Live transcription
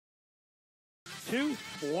2,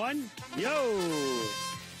 1, go!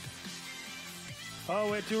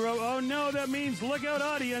 Oh, wait, oh no, that means look out,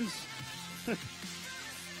 audience.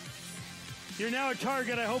 You're now a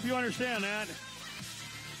target. I hope you understand that.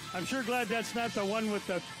 I'm sure glad that's not the one with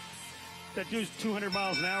that does 200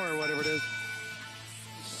 miles an hour or whatever it is.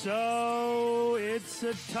 So it's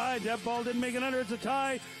a tie. That ball didn't make it under. It's a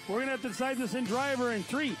tie. We're going to have to decide this in driver in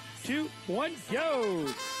 3, 2, 1, go.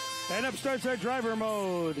 And up starts our driver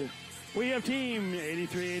mode. We have team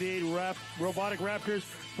 8388 Robotic Raptors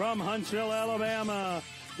from Huntsville, Alabama.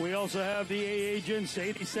 We also have the A Agents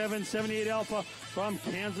 8778 Alpha from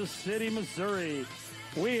Kansas City, Missouri.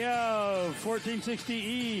 We have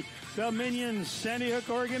 1460E, the Minions, Sandy Hook,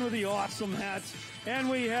 Oregon with the awesome hats. And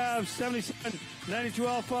we have 7792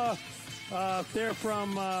 Alpha. They're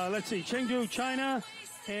from, Chengdu, China.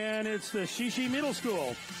 And it's the Shishi Middle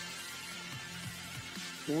School.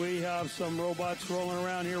 We have some robots rolling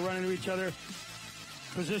around here, running to each other.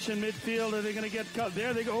 Position midfield. Are they going to get cut?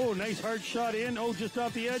 There they go. Oh, nice hard shot in. Oh, just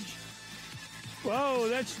off the edge. Whoa,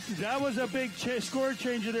 that was a big score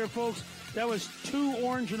changer there, folks. That was 2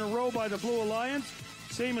 orange in a row by the Blue Alliance.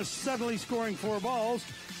 Same as suddenly scoring 4 balls.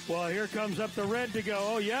 Well, here comes up the red to go.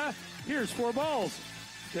 Oh, yeah? Here's 4 balls.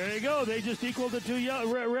 There you go. They just equaled the 2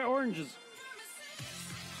 oranges.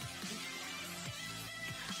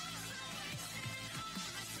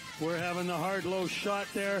 We're having the hard low shot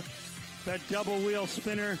there. That double wheel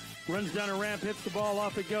spinner runs down a ramp, hits the ball,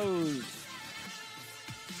 off it goes.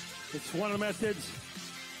 It's one of the methods.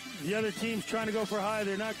 The other team's trying to go for high.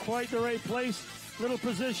 They're not quite the right place. Little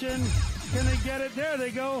position. Can they get it? There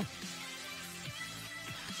they go.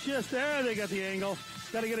 Just there, they got the angle.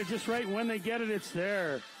 Got to get it just right. When they get it, it's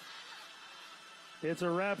there. It's a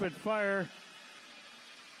rapid fire.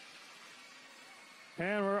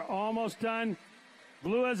 And we're almost done.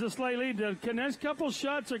 Blue has a slight lead. The next couple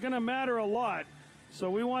shots are going to matter a lot. So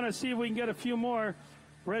we want to see if we can get a few more.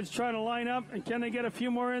 Red's trying to line up, and can they get a few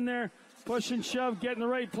more in there? Push and shove, get in the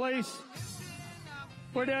right place.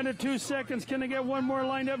 We're down to 2 seconds. Can they get one more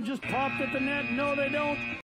lined up and just popped at the net? No, they don't.